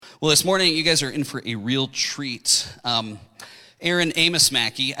Well, this morning, you guys are in for a real treat. Aaron Amos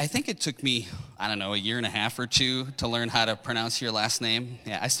Mackey, I think it took me, a year and a half or two to learn how to pronounce your last name.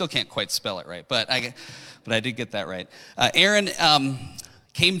 Yeah, I still can't quite spell it right, but I did get that right. Aaron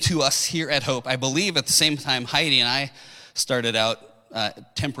came to us here at Hope, I believe at the same time Heidi and I started out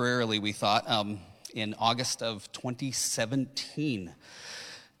temporarily, we thought, in August of 2017.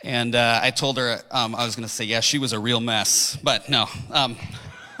 And I told her, I was going to say, yeah, she was a real mess, but no.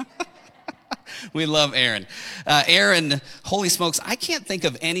 We love Aaron. Aaron, holy smokes, I can't think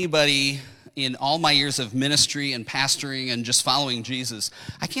of anybody in all my years of ministry and pastoring and just following Jesus,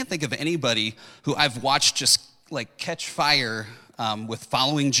 I can't think of anybody who I've watched just like catch fire with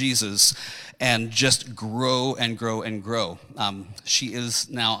following Jesus and just grow and grow and grow. She is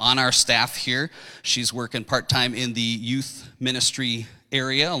now on our staff here. She's working part-time in the youth ministry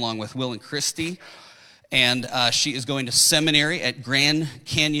area along with Will and Christy. And she is going to seminary at Grand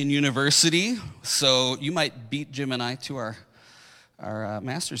Canyon University. So you might beat Jim and I to our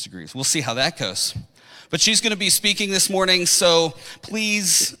master's degrees. We'll see how that goes. But she's going to be speaking this morning, so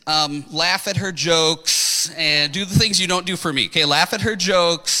please laugh at her jokes and do the things you don't do for me. Okay, laugh at her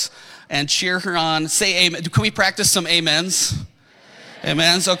jokes and cheer her on. Say amen. Can we practice some amens?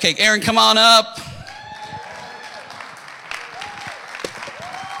 Amens? Okay, Aaron, come on up.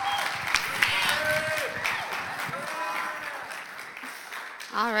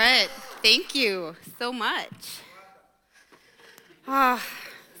 All right, thank you so much.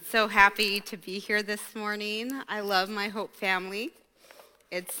 So happy to be here this morning. I love my Hope family.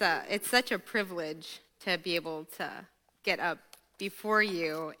 It's such a privilege to be able to get up before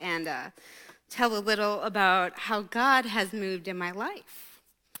you and tell a little about how God has moved in my life.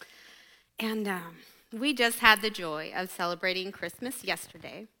 And we just had the joy of celebrating Christmas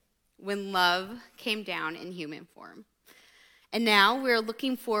yesterday when love came down in human form. And now we're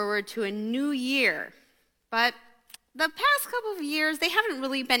looking forward to a new year. But the past couple of years, they haven't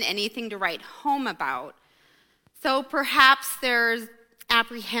really been anything to write home about. So perhaps there's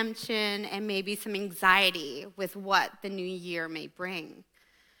apprehension and maybe some anxiety with what the new year may bring.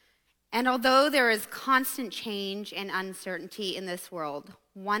 And although there is constant change and uncertainty in this world,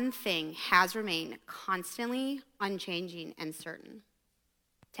 one thing has remained constantly unchanging and certain: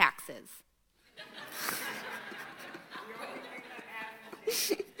 taxes.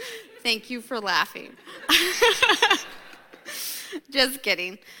 Thank you for laughing. Just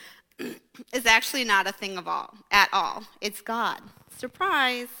kidding. It's actually not a thing at all. It's God.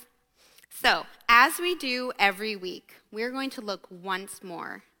 Surprise. So, as we do every week, we're going to look once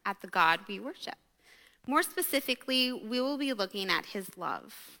more at the God we worship. More specifically, we will be looking at his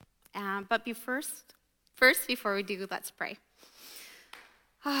love. But first, before we do, let's pray.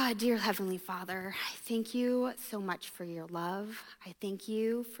 Dear Heavenly Father, I thank you so much for your love. I thank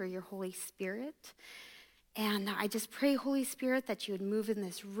you for your Holy Spirit. And I just pray, Holy Spirit, that you would move in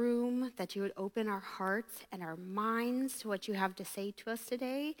this room, that you would open our hearts and our minds to what you have to say to us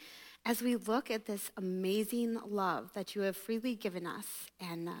today as we look at this amazing love that you have freely given us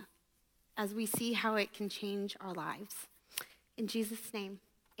and as we see how it can change our lives. In Jesus' name,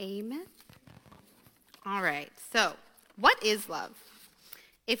 amen. All right, so what is love?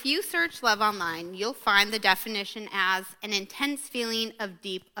 If you search love online, you'll find the definition as an intense feeling of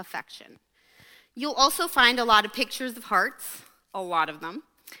deep affection. You'll also find a lot of pictures of hearts, a lot of them,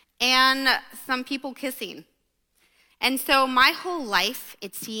 and some people kissing. And so my whole life,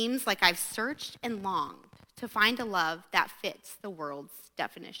 it seems like I've searched and longed to find a love that fits the world's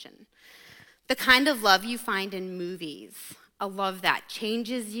definition. The kind of love you find in movies, a love that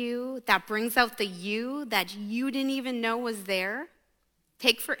changes you, that brings out the you that you didn't even know was there.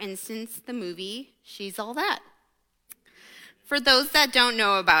 Take, for instance, the movie She's All That. For those that don't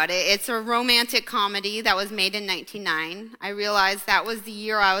know about it, it's a romantic comedy that was made in 1999. I realized that was the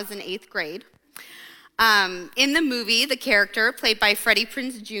year I was in 8th grade. In the movie, the character, played by Freddie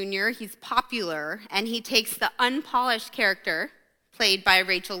Prinze Jr., he's popular, and he takes the unpolished character, played by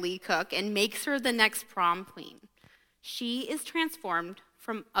Rachel Lee Cook, and makes her the next prom queen. She is transformed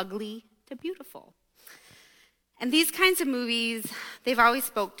from ugly to beautiful. And these kinds of movies, they've always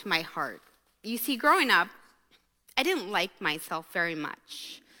spoke to my heart. You see, growing up, I didn't like myself very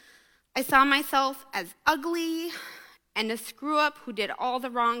much. I saw myself as ugly and a screw-up who did all the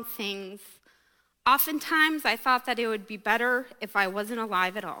wrong things. Oftentimes, I thought that it would be better if I wasn't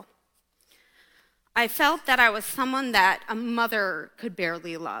alive at all. I felt that I was someone that a mother could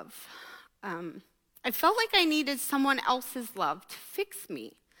barely love. I felt like I needed someone else's love to fix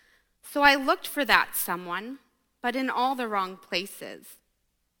me. So I looked for that someone, but in all the wrong places.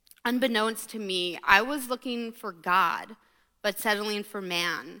 Unbeknownst to me, I was looking for God but settling for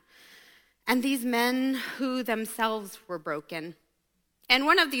man. And these men who themselves were broken. And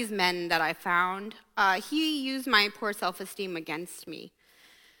one of these men that I found, he used my poor self-esteem against me.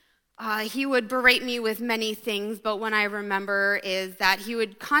 He would berate me with many things, but one I remember is that he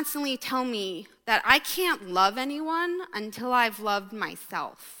would constantly tell me that I can't love anyone until I've loved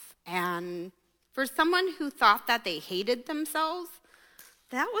myself. And for someone who thought that they hated themselves,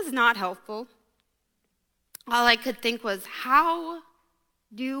 that was not helpful. All I could think was, how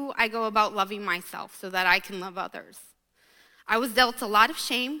do I go about loving myself so that I can love others? I was dealt a lot of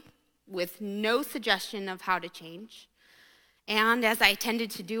shame with no suggestion of how to change. And as I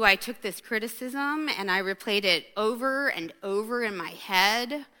tended to do, I took this criticism and I replayed it over and over in my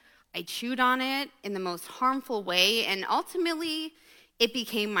head. I chewed on it in the most harmful way, and ultimately it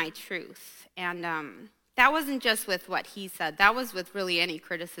became my truth. And that wasn't just with what he said. That was with really any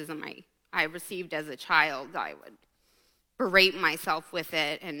criticism I received as a child. I would berate myself with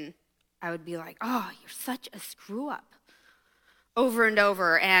it, and I would be like, oh, you're such a screw-up, over and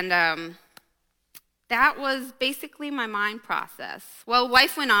over. And that was basically my mind process. Well,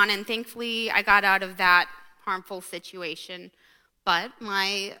 life went on, and thankfully I got out of that harmful situation, but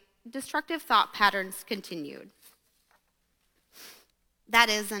my destructive thought patterns continued. That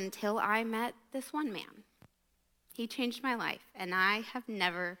is until I met this one man. He changed my life, and I have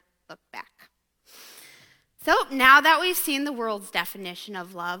never looked back. So now that we've seen the world's definition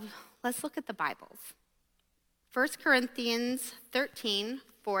of love, let's look at the Bible's. 1 Corinthians 13,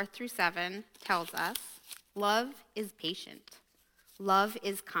 4-7 tells us, love is patient. Love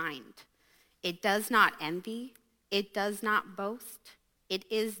is kind. It does not envy. It does not boast. It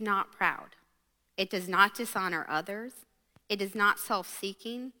is not proud. It does not dishonor others. It is not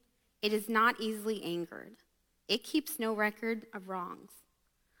self-seeking. It is not easily angered. It keeps no record of wrongs.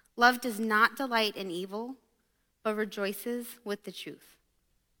 Love does not delight in evil, but rejoices with the truth.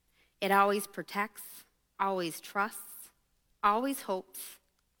 It always protects, always trusts, always hopes,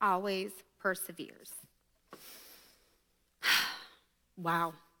 always perseveres.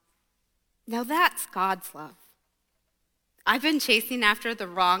 Wow. Now that's God's love. I've been chasing after the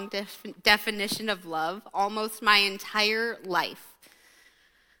wrong definition of love almost my entire life.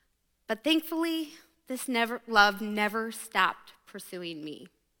 But thankfully, this love never stopped pursuing me.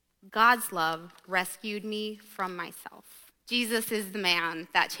 God's love rescued me from myself. Jesus is the man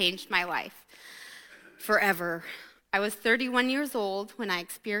that changed my life forever. I was 31 years old when I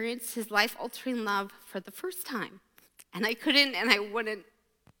experienced his life-altering love for the first time. And I couldn't and I wouldn't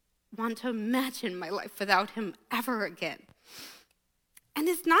want to imagine my life without him ever again. And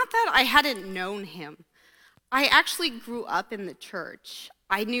it's not that I hadn't known him. I actually grew up in the church.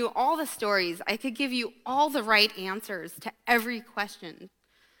 I knew all the stories. I could give you all the right answers to every question.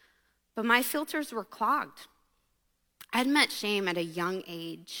 But my filters were clogged. I'd met shame at a young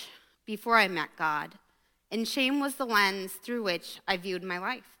age before I met God, and shame was the lens through which I viewed my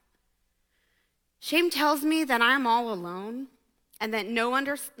life. Shame tells me that I'm all alone and that no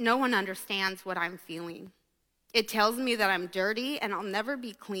one understands what I'm feeling. It tells me that I'm dirty and I'll never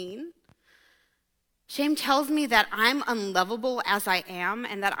be clean. Shame tells me that I'm unlovable as I am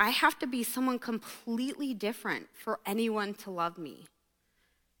and that I have to be someone completely different for anyone to love me.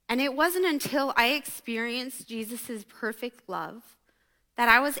 And it wasn't until I experienced Jesus' perfect love that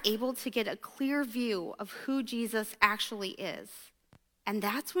I was able to get a clear view of who Jesus actually is. And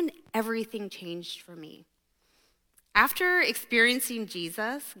that's when everything changed for me. After experiencing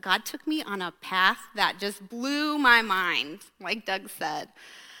Jesus, God took me on a path that just blew my mind, like Doug said.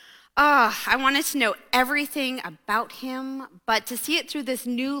 I wanted to know everything about him, but to see it through this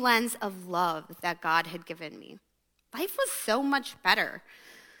new lens of love that God had given me. Life was so much better.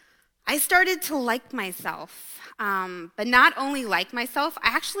 I started to like myself, but not only like myself, I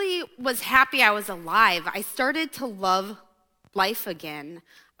actually was happy I was alive. I started to love life again.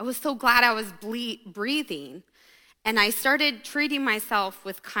 I was so glad I was breathing, and I started treating myself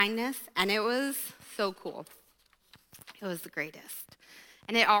with kindness, and it was so cool. It was the greatest.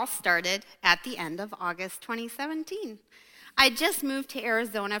 And it all started at the end of August 2017. I just moved to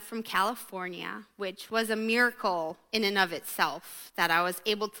Arizona from California, which was a miracle in and of itself that I was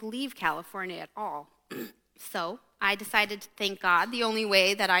able to leave California at all. So I decided to thank God the only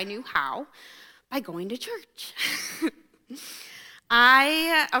way that I knew how, by going to church.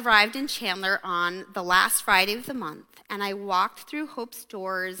 I arrived in Chandler on the last Friday of the month, and I walked through Hope's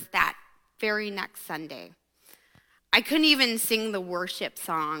doors that very next Sunday. I couldn't even sing the worship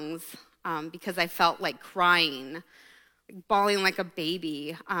songs because I felt like crying, bawling like a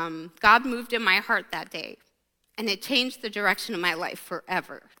baby. God moved in my heart that day, and it changed the direction of my life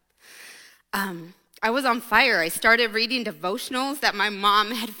forever. I was on fire. I started reading devotionals that my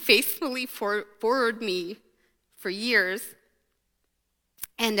mom had faithfully forwarded me for years.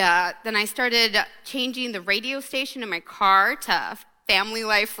 And then I started changing the radio station in my car to Family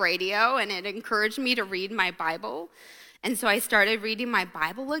Life Radio, and it encouraged me to read my Bible. And so I started reading my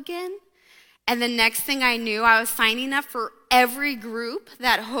Bible again. And the next thing I knew, I was signing up for every group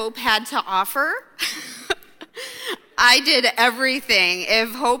that Hope had to offer. I did everything.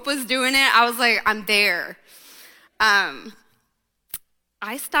 If Hope was doing it, I was like, I'm there.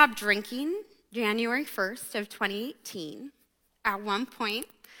 I stopped drinking January 1st of 2018. At one point,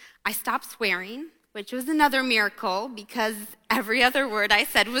 I stopped swearing, which was another miracle because every other word I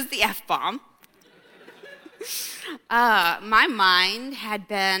said was the F-bomb. My mind had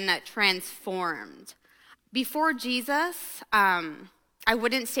been transformed. Before Jesus, I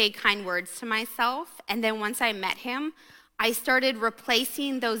wouldn't say kind words to myself, and then once I met him, I started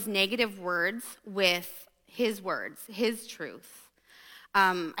replacing those negative words with his words, his truth.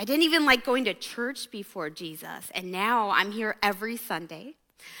 I didn't even like going to church before Jesus, and now I'm here every Sunday.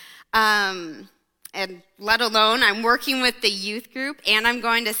 And let alone I'm working with the youth group and I'm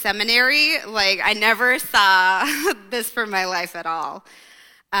going to seminary. Like, I never saw this for my life at all.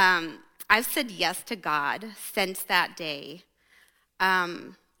 I've said yes to God since that day.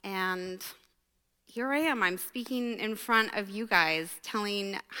 And here I am. I'm speaking in front of you guys,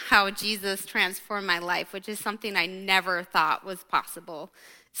 telling how Jesus transformed my life, which is something I never thought was possible.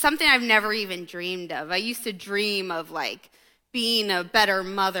 Something I've never even dreamed of. I used to dream of, like, being a better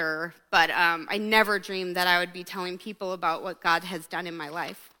mother, but I never dreamed that I would be telling people about what God has done in my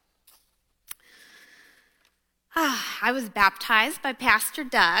life. I was baptized by Pastor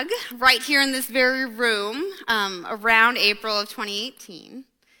Doug right here in this very room around April of 2018.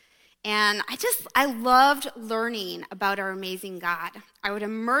 And I loved learning about our amazing God. I would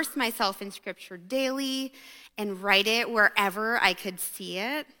immerse myself in Scripture daily and write it wherever I could see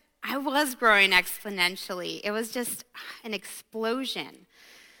it. I was growing exponentially. It was just an explosion.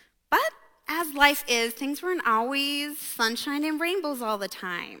 But as life is, things weren't always sunshine and rainbows all the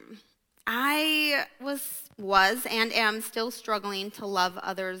time. I was and am still struggling to love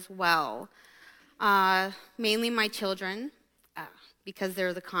others well, mainly my children, because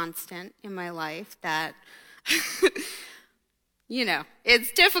they're the constant in my life that,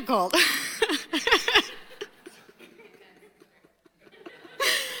 it's difficult.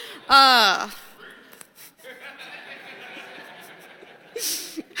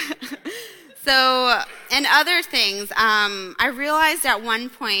 And other things, I realized at one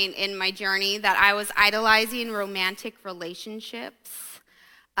point in my journey that I was idolizing romantic relationships.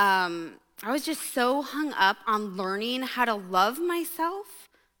 I was just so hung up on learning how to love myself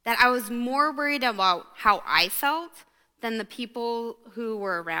that I was more worried about how I felt than the people who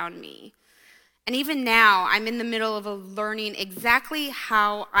were around me. And even now, I'm in the middle of learning exactly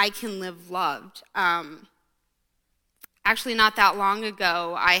how I can live loved. Actually, not that long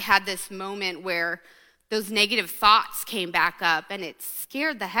ago, I had this moment where those negative thoughts came back up, and it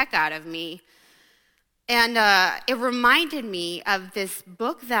scared the heck out of me. And it reminded me of this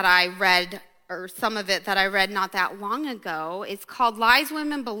book that I read, or some of it that I read not that long ago. It's called Lies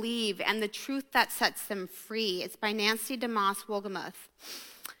Women Believe and the Truth That Sets Them Free. It's by Nancy DeMoss Wolgemuth.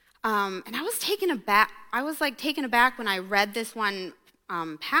 And I was taken aback. Taken aback when I read this one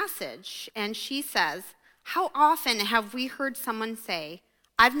passage. And she says, "How often have we heard someone say,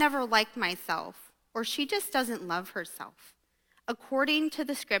 'I've never liked myself,' or 'she just doesn't love herself'? According to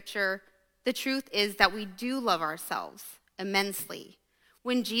the scripture, the truth is that we do love ourselves immensely.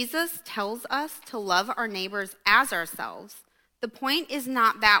 When Jesus tells us to love our neighbors as ourselves, the point is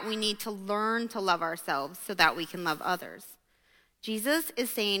not that we need to learn to love ourselves so that we can love others. Jesus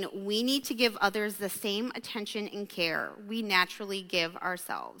is saying we need to give others the same attention and care we naturally give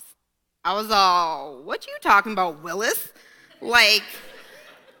ourselves." I was all, "What you talking about, Willis?" Like,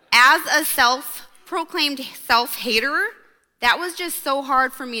 as a self-proclaimed self-hater, that was just so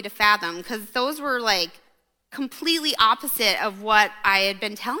hard for me to fathom because those were like completely opposite of what I had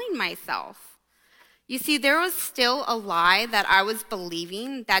been telling myself. You see, there was still a lie that I was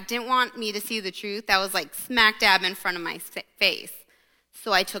believing that didn't want me to see the truth that was like smack dab in front of my face.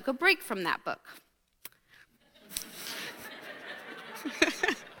 So I took a break from that book.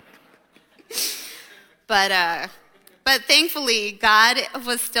 But thankfully, God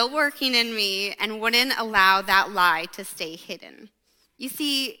was still working in me and wouldn't allow that lie to stay hidden. You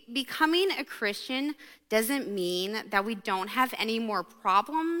see, becoming a Christian doesn't mean that we don't have any more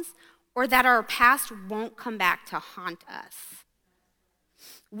problems or that our past won't come back to haunt us.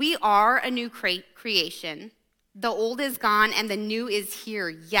 We are a new creation. The old is gone and the new is here,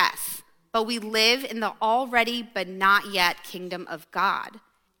 yes, but we live in the already but not yet kingdom of God,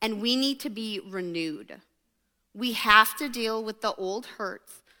 and we need to be renewed. We have to deal with the old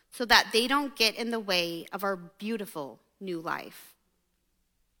hurts so that they don't get in the way of our beautiful new life.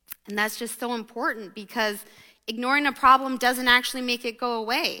 And that's just so important because ignoring a problem doesn't actually make it go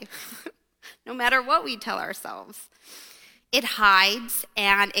away, no matter what we tell ourselves. It hides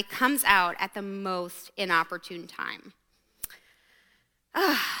and it comes out at the most inopportune time.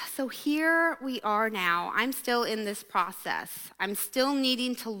 So here we are now. I'm still in this process. I'm still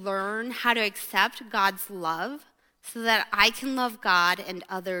needing to learn how to accept God's love so that I can love God and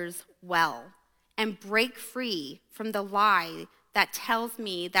others well and break free from the lie that tells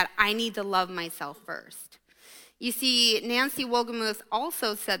me that I need to love myself first. You see, Nancy Wolgemuth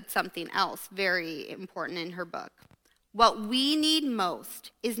also said something else very important in her book. What we need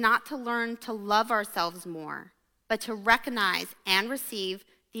most is not to learn to love ourselves more, but to recognize and receive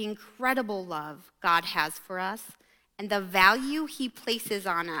the incredible love God has for us and the value he places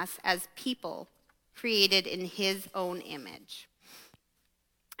on us as people created in his own image.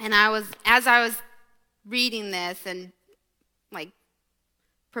 And as I was reading this and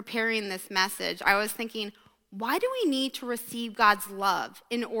preparing this message, I was thinking, why do we need to receive God's love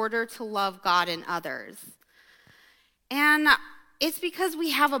in order to love God and others? And it's because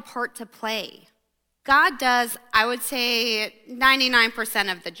we have a part to play. God does, I would say,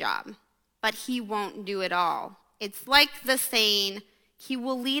 99% of the job, but he won't do it all. It's like the saying, he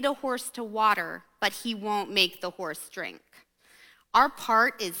will lead a horse to water, but he won't make the horse drink. Our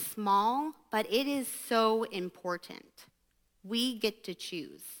part is small, but it is so important. We get to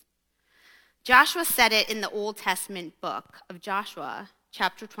choose. Joshua said it in the Old Testament book of Joshua,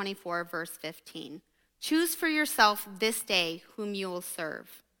 chapter 24, verse 15. Choose for yourself this day whom you will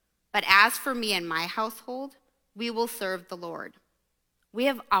serve. But as for me and my household, we will serve the Lord. We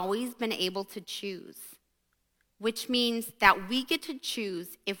have always been able to choose, which means that we get to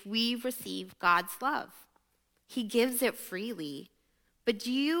choose if we receive God's love. He gives it freely, but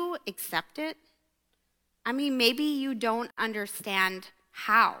do you accept it? I mean, maybe you don't understand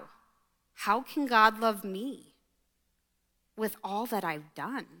how. How can God love me with all that I've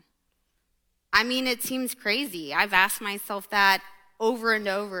done? I mean, it seems crazy. I've asked myself that over and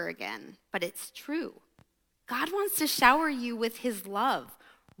over again, but it's true. God wants to shower you with his love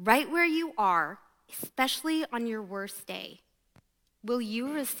right where you are, especially on your worst day. Will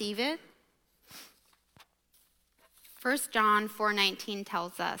you receive it? 1 John 4:19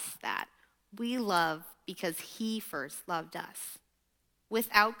 tells us that we love because he first loved us.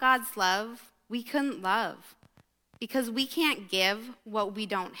 Without God's love, we couldn't love because we can't give what we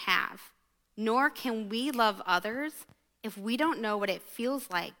don't have, nor can we love others if we don't know what it feels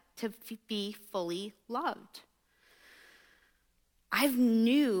like to be fully loved. I've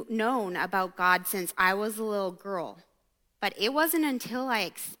known about God since I was a little girl, but it wasn't until I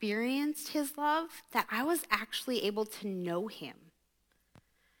experienced his love that I was actually able to know him.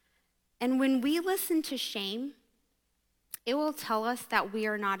 And when we listen to shame, it will tell us that we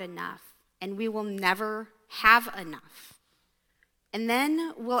are not enough and we will never have enough. And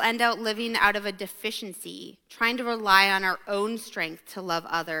then we'll end up living out of a deficiency, trying to rely on our own strength to love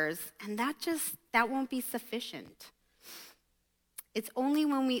others, and that won't be sufficient. It's only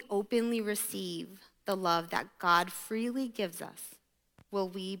when we openly receive the love that God freely gives us will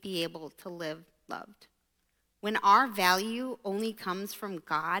we be able to live loved. When our value only comes from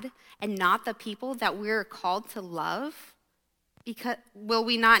God and not the people that we're called to love, will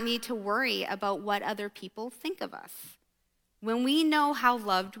we not need to worry about what other people think of us? When we know how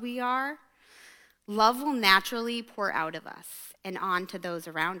loved we are, love will naturally pour out of us and on to those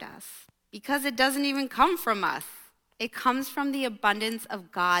around us because it doesn't even come from us. It comes from the abundance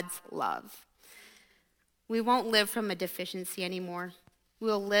of God's love. We won't live from a deficiency anymore.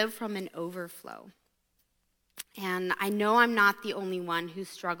 We'll live from an overflow. And I know I'm not the only one who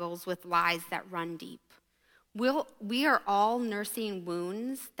struggles with lies that run deep. We are all nursing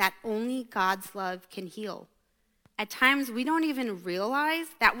wounds that only God's love can heal. At times, we don't even realize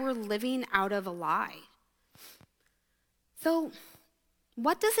that we're living out of a lie. So,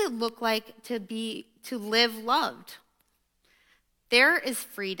 what does it look like to live loved? There is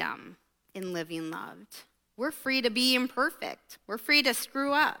freedom in living loved. We're free to be imperfect. We're free to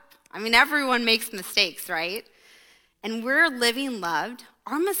screw up. I mean, everyone makes mistakes, right? And we're living loved.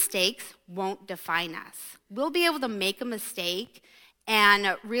 Our mistakes won't define us. We'll be able to make a mistake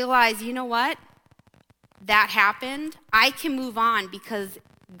and realize, you know what? That happened. I can move on because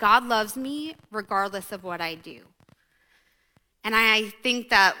God loves me regardless of what I do. And I think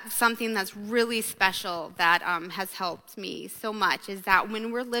that something that's really special that has helped me so much is that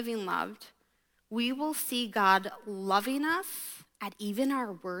when we're living loved, we will see God loving us at even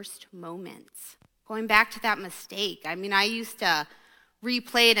our worst moments. Going back to that mistake, I mean, I used to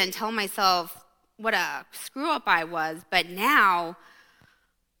replay it and tell myself what a screw-up I was, but now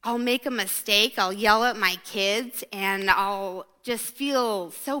I'll make a mistake, I'll yell at my kids, and I'll just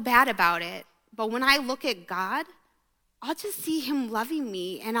feel so bad about it. But when I look at God, I'll just see him loving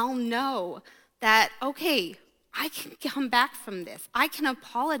me, and I'll know that, okay, I can come back from this. I can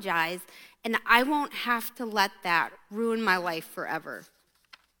apologize, and I won't have to let that ruin my life forever.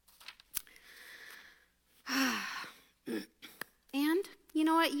 And you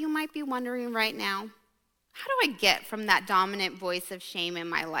know what? You might be wondering right now, how do I get from that dominant voice of shame in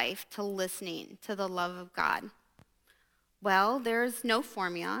my life to listening to the love of God? Well, there's no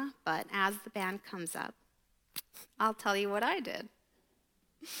formula, but as the band comes up, I'll tell you what I did.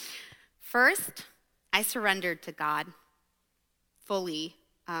 First, I surrendered to God fully,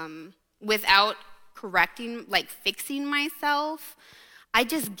 without fixing myself. I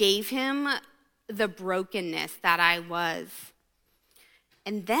just gave him the brokenness that I was.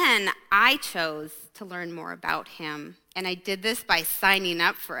 And then I chose to learn more about him. And I did this by signing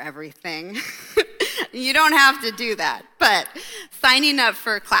up for everything. You don't have to do that. But signing up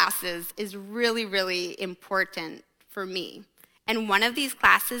for classes is really, really important for me. And one of these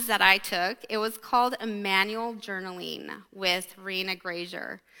classes that I took, it was called Emmanuel Journaling with Rena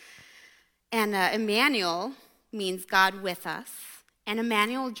Grazier. And Emmanuel means God with us. And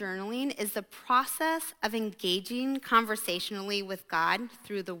Emmanuel Journaling is the process of engaging conversationally with God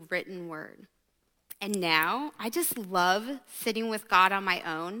through the written word. And now I just love sitting with God on my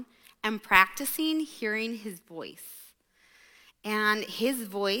own and practicing hearing his voice. And his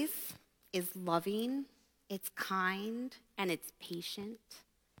voice is loving, it's kind, and it's patient.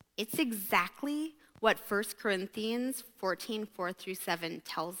 It's exactly what 1 Corinthians 14, 4-7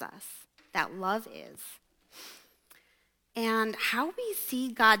 tells us that love is. And how we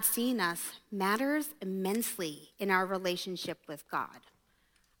see God seeing us matters immensely in our relationship with God.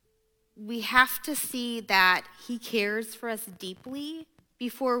 We have to see that he cares for us deeply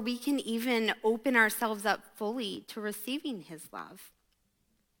before we can even open ourselves up fully to receiving his love.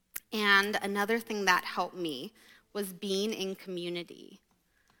 And another thing that helped me was being in community.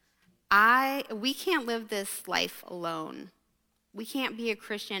 We can't live this life alone. We can't be a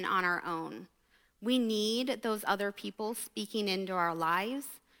Christian on our own. We need those other people speaking into our lives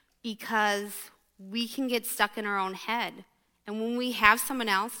because we can get stuck in our own head. And when we have someone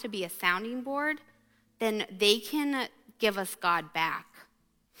else to be a sounding board, then they can give us God back.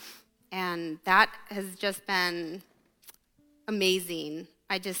 And that has just been amazing.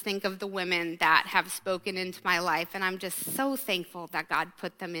 I just think of the women that have spoken into my life, and I'm just so thankful that God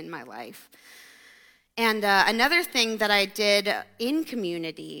put them in my life. And another thing that I did in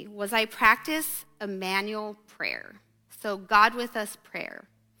community was I practiced Emmanuel prayer, so God with us prayer.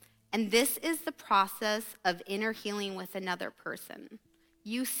 And this is the process of inner healing with another person.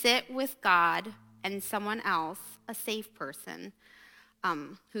 You sit with God and someone else, a safe person,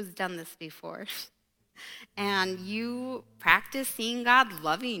 who's done this before, and you practice seeing God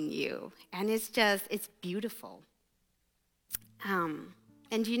loving you, and it's beautiful.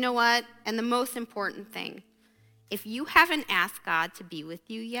 And you know what? And the most important thing, if you haven't asked God to be with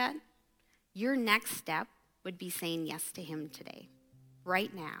you yet, your next step would be saying yes to him today,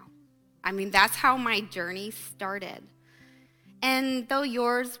 right now. I mean, that's how my journey started. And though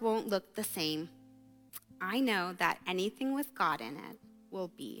yours won't look the same, I know that anything with God in it will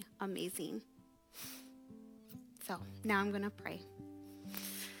be amazing. So now I'm going to pray.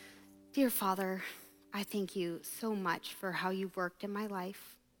 Dear Father, I thank you so much for how you've worked in my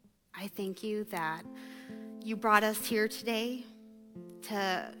life. I thank you that you brought us here today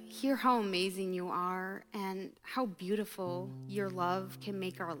to hear how amazing you are and how beautiful your love can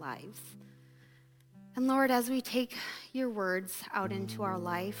make our lives. And Lord, as we take your words out into our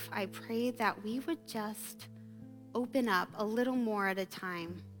life, I pray that we would just open up a little more at a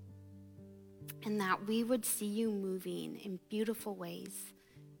time and that we would see you moving in beautiful ways,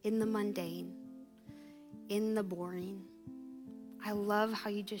 in the mundane, in the boring. I love how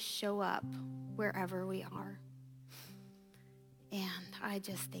you just show up wherever we are. And I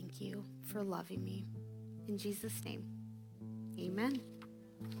just thank you for loving me. In Jesus' name, amen.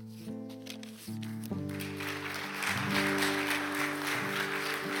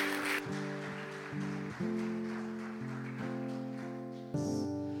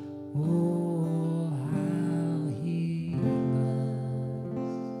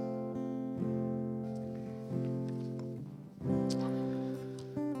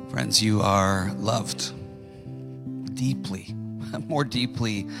 Friends, you are loved deeply, more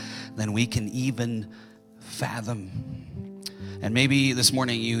deeply than we can even fathom. And maybe this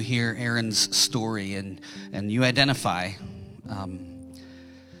morning you hear Aaron's story and you identify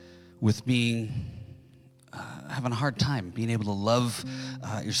with having a hard time being able to love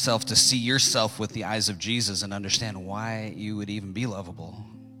yourself, to see yourself with the eyes of Jesus and understand why you would even be lovable.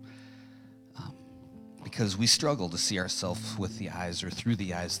 Because we struggle to see ourselves with the eyes or through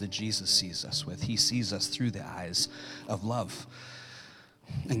the eyes that Jesus sees us with. He sees us through the eyes of love.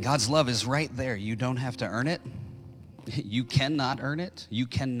 And God's love is right there. You don't have to earn it. You cannot earn it. You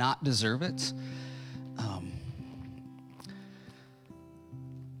cannot deserve it.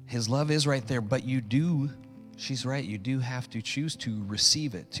 His love is right there, but you do, she's right, you do have to choose to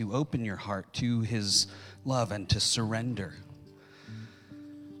receive it, to open your heart to his love and to surrender.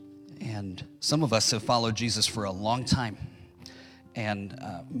 And some of us have followed Jesus for a long time. And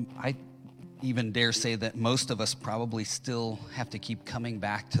I even dare say that most of us probably still have to keep coming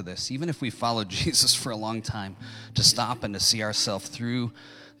back to this, even if we followed Jesus for a long time, to stop and to see ourselves through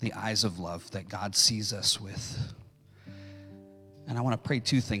the eyes of love that God sees us with. And I want to pray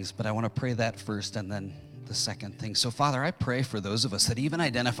two things, but I want to pray that first and then the second thing. So, Father, I pray for those of us that even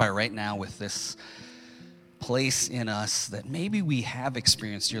identify right now with this place in us that maybe we have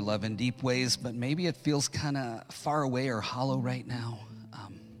experienced your love in deep ways, but maybe it feels kind of far away or hollow right now.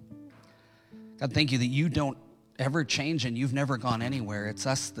 God, thank you that you don't ever change and you've never gone anywhere. It's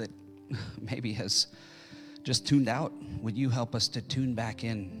us that maybe has just tuned out. Would you help us to tune back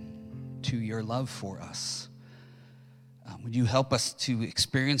in to your love for us? Would you help us to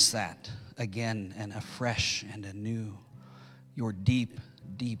experience that again and afresh and anew, your deep,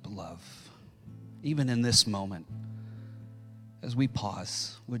 deep love? Even in this moment, as we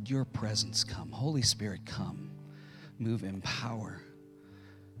pause, would your presence come? Holy Spirit, come, move in power.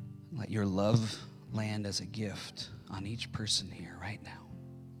 Let your love land as a gift on each person here right now.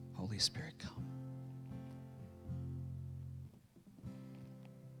 Holy Spirit, come.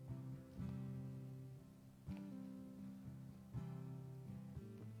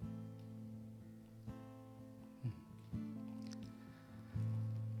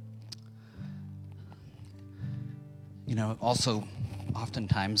 You know, also,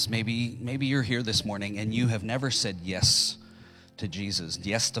 oftentimes, maybe you're here this morning and you have never said yes to Jesus,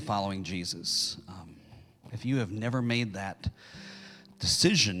 yes to following Jesus. If you have never made that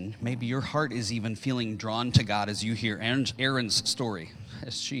decision, maybe your heart is even feeling drawn to God as you hear Aaron's story,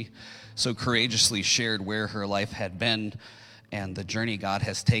 as she so courageously shared where her life had been and the journey God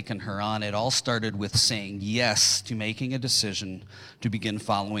has taken her on. It all started with saying yes to making a decision to begin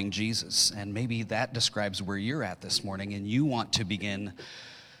following Jesus. And maybe that describes where you're at this morning, and you want to begin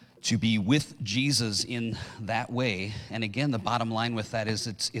to be with Jesus in that way. And again, the bottom line with that is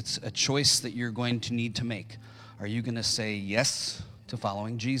it's a choice that you're going to need to make. Are you going to say yes to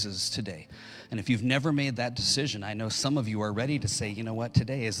following Jesus today? And if you've never made that decision, I know some of you are ready to say, you know what,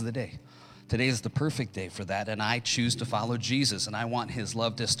 today is the day. Today is the perfect day for that, and I choose to follow Jesus, and I want his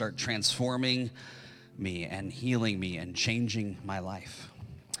love to start transforming me and healing me and changing my life.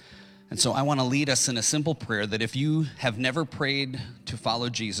 And so I want to lead us in a simple prayer that if you have never prayed to follow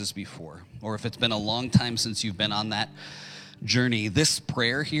Jesus before, or if it's been a long time since you've been on that journey, this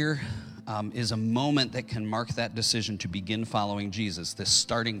prayer here is a moment that can mark that decision to begin following Jesus, this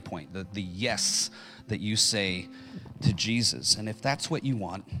starting point, the yes that you say to Jesus. And if that's what you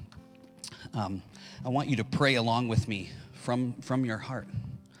want, I want you to pray along with me from your heart.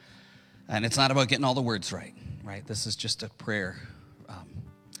 And it's not about getting all the words right? This is just a prayer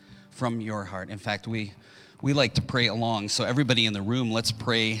from your heart. In fact, we like to pray along. So everybody in the room, let's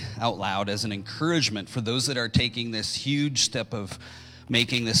pray out loud as an encouragement for those that are taking this huge step of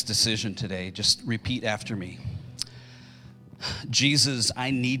making this decision today. Just repeat after me. Jesus,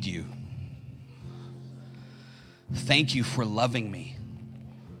 I need you. Thank you for loving me.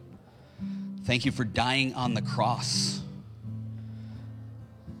 Thank you for dying on the cross.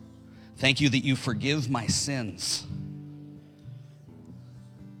 Thank you that you forgive my sins.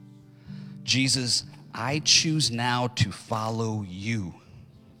 Jesus, I choose now to follow you.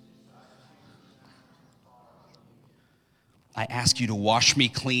 I ask you to wash me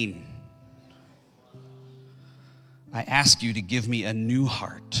clean. I ask you to give me a new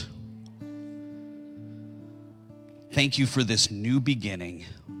heart. Thank you for this new beginning.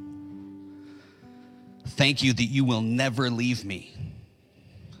 Thank you that you will never leave me.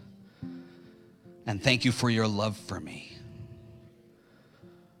 And thank you for your love for me.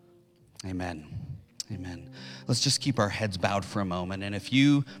 Amen. Amen. Let's just keep our heads bowed for a moment. And if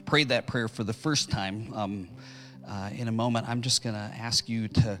you prayed that prayer for the first time, in a moment, I'm just going to ask you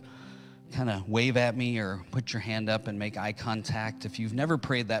to kind of wave at me or put your hand up and make eye contact if you've never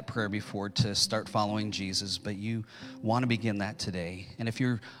prayed that prayer before to start following Jesus, but you want to begin that today. And if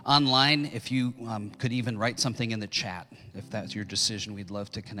you're online, if you could even write something in the chat, if that's your decision, we'd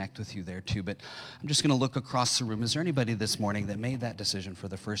love to connect with you there too. But I'm just going to look across the room. Is there anybody this morning that made that decision for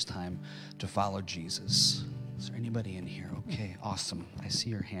the first time to follow Jesus? Is there anybody in here? Okay, awesome. I see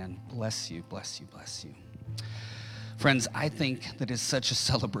your hand. Bless you, bless you, bless you. Friends, I think that is such a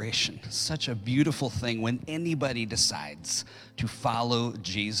celebration, such a beautiful thing when anybody decides to follow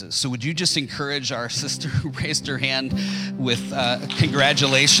Jesus. So would you just encourage our sister who raised her hand with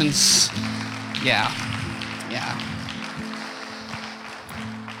congratulations? Yeah.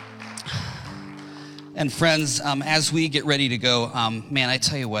 And friends, as we get ready to go, man, I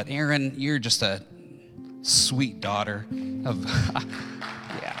tell you what, Aaron, you're just a sweet daughter of...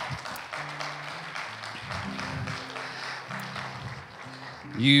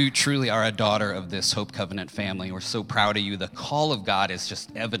 You truly are a daughter of this Hope Covenant family. We're so proud of you. The call of God is just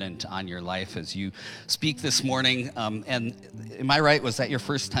evident on your life as you speak this morning. And am I right? Was that your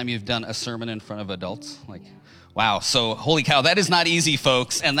first time you've done a sermon in front of adults? Like, wow. So, holy cow, that is not easy,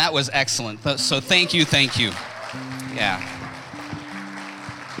 folks. And that was excellent. So thank you. Yeah.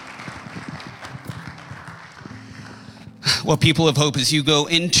 Well, people of hope, as you go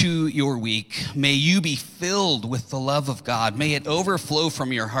into your week, may you be filled with the love of God. May it overflow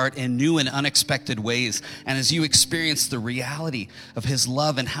from your heart in new and unexpected ways. And as you experience the reality of his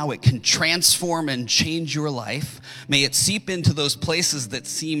love and how it can transform and change your life, may it seep into those places that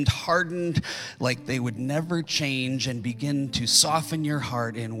seemed hardened, like they would never change, and begin to soften your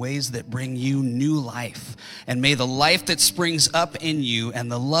heart in ways that bring you new life. And may the life that springs up in you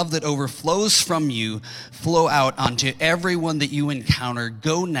and the love that overflows from you flow out onto everyone that you encounter.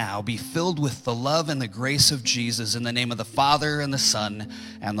 Go now, be filled with the love and the grace of Jesus in the name of the Father and the Son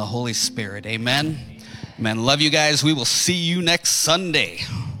and the Holy Spirit. Amen. Amen. Love you guys. We will see you next Sunday.